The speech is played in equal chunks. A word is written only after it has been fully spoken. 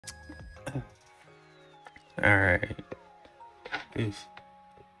Alright. Oof.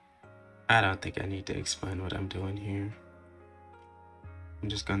 I don't think I need to explain what I'm doing here. I'm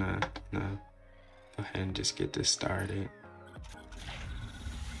just gonna, go ahead and just get this started.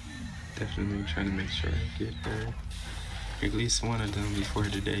 Definitely trying to make sure I get her, at least one of them, before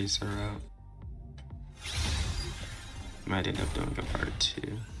the days are out. Might end up doing a part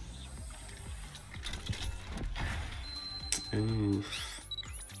 2. Oof.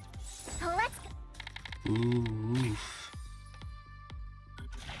 Let's go. Oof.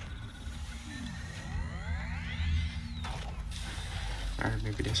 Alright,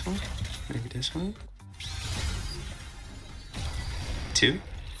 maybe this one? Maybe this one? 2?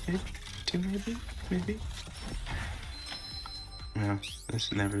 Yeah, 2 maybe? Maybe? No,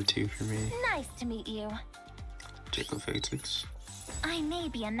 that's never 2 for me. Nice to meet you. Jacob Physics. I may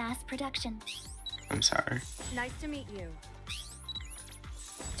be a mass production. I'm sorry. Nice to meet you.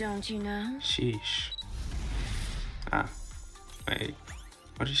 Don't you know? Sheesh. Ah, wait.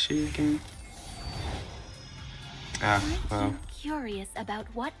 What is she again? Ah, well. I'm curious about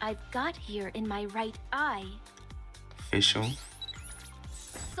what I've got here in my right eye. Official.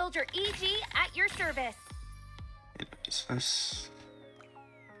 Soldier EG at your service. Anyways, let's...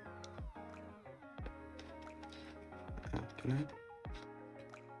 Can I?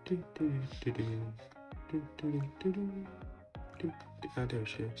 Oh, there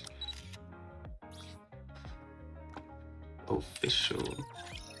she is. Official.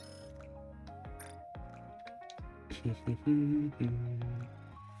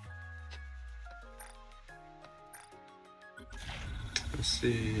 Let's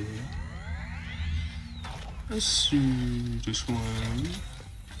see. Let's see this one.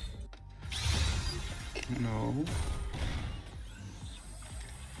 No.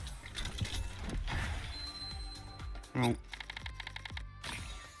 Oh.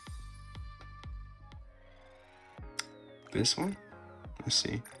 This one? Let's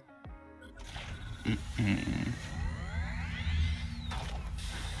see.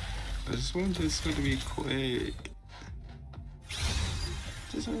 This one just want to be quick.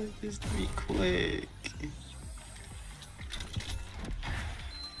 Just want this to be quick.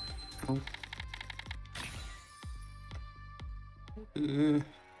 Oh.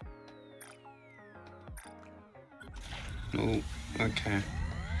 No. Okay.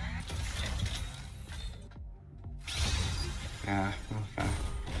 Yeah, okay.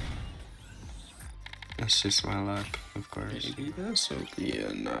 That's just my luck, of course. Maybe this will be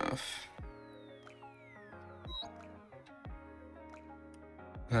enough.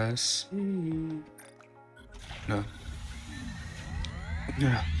 Let's see. No.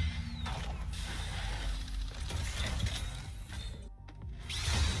 Yeah.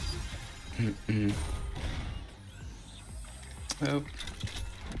 Oh.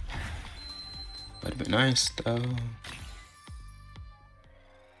 Would have been nice though.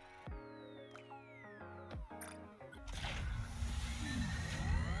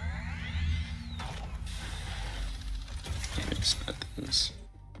 It's not this.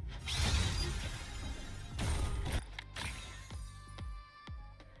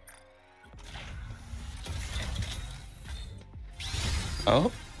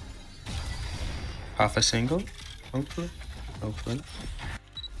 Oh. Off a single. Hopefully. Hopefully.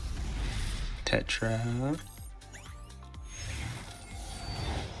 Tetra.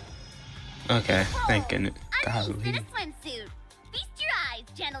 Okay, thank goodness. I'm in a swimsuit. Feast your eyes,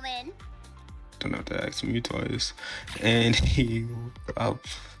 gentlemen. Don't have to ask me twice. And he up.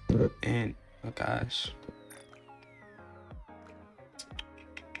 And oh gosh.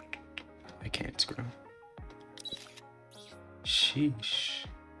 I can't scroll. Sheesh.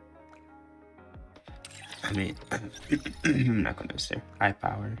 I mean, I'm not gonna say high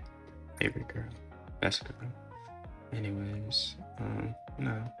power, favorite girl, best girl. Anyways,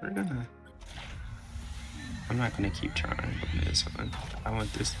 no, I'm not gonna keep trying on this one. I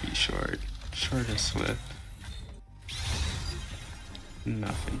want this to be short and swift.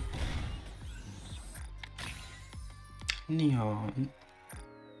 Nothing. Neon.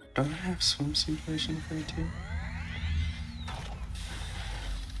 Do I have swimsuit version of her too?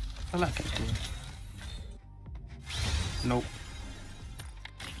 I like I do. Nope.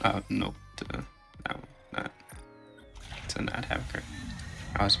 Nope. No, not. To not have her.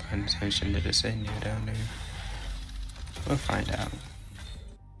 I was paying attention to this new down there. We'll find out.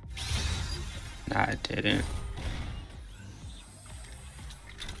 Nah, I didn't.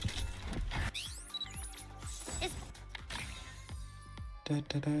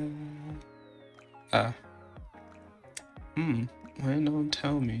 Why don't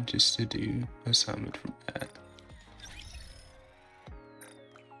tell me just to do a summit from that?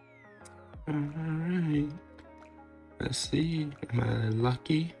 Alright. Let's see. Am I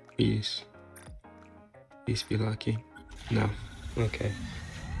lucky? Please. Please be lucky. No. Okay.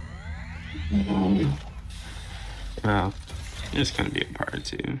 Well, it's gonna be a part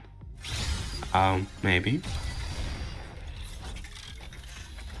 2. Maybe.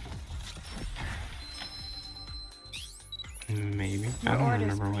 Maybe. I don't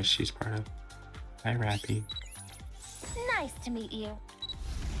remember what she's part of. Hi, Rappy. Nice to meet you.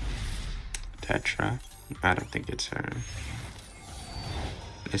 Tetra. I don't think it's her.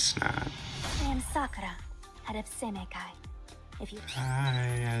 It's not. I am Sakura, head of Semekai. If you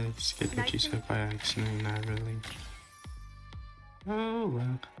I skipped what you said by accident, not really. Oh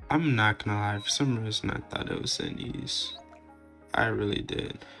well. I'm not gonna lie, for some reason I thought it was Anis. I really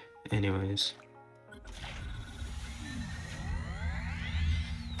did. Anyways.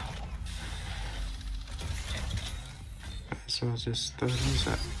 So I'll just throw these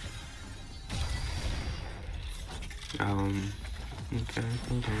up. Okay,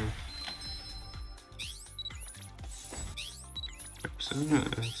 hold on. So I'm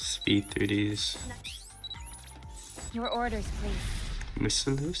gonna speed through these. Your orders, please.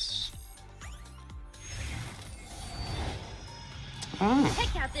 Miscellaneous. Oh,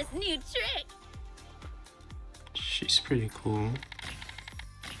 Check out this new trick. she's pretty cool.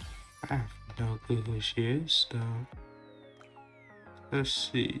 I have no clue who she is, though.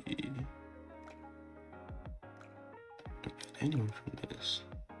 Let's see. Don't get anyone from this.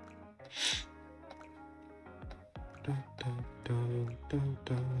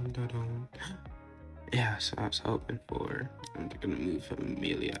 Yeah, so I was hoping for. I'm gonna move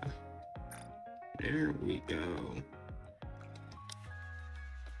Amelia. There we go.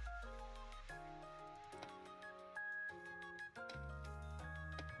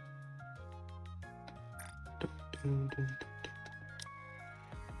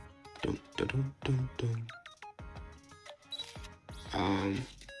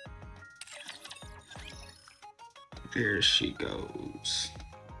 There she goes.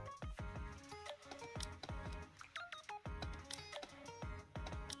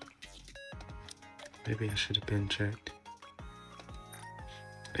 Maybe I should have been checked.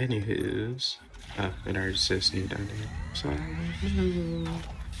 Anywho's, it already says new down there. So I will know.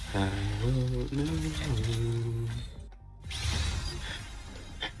 I will know.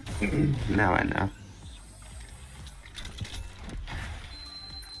 Now I know.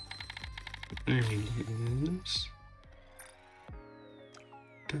 Anyways.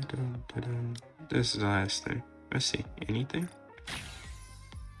 This is the last thing. Let's see. Anything?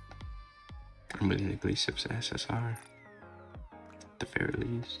 I'm with Nikke Sips SSR. At the very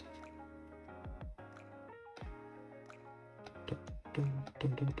least.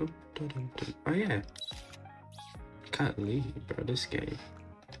 Oh yeah. Golly, bro, this game.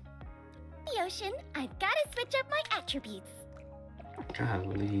 Yocean, I've got to switch up my attributes.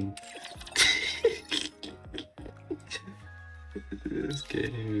 Golly. This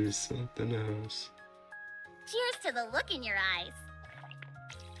game is something else. Cheers to the look in your eyes.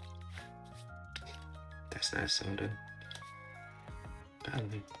 That's not soda.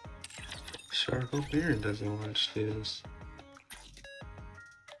 Golly. Sure, I hope Aaron doesn't watch this.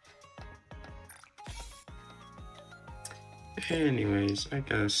 Anyways, I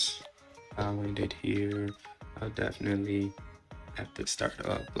guess I'll end it here. I'll definitely have to start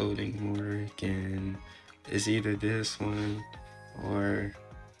uploading more again. It's either this one or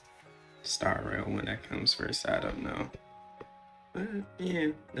Star Rail when that comes first. I don't know. But yeah,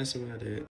 that's about it.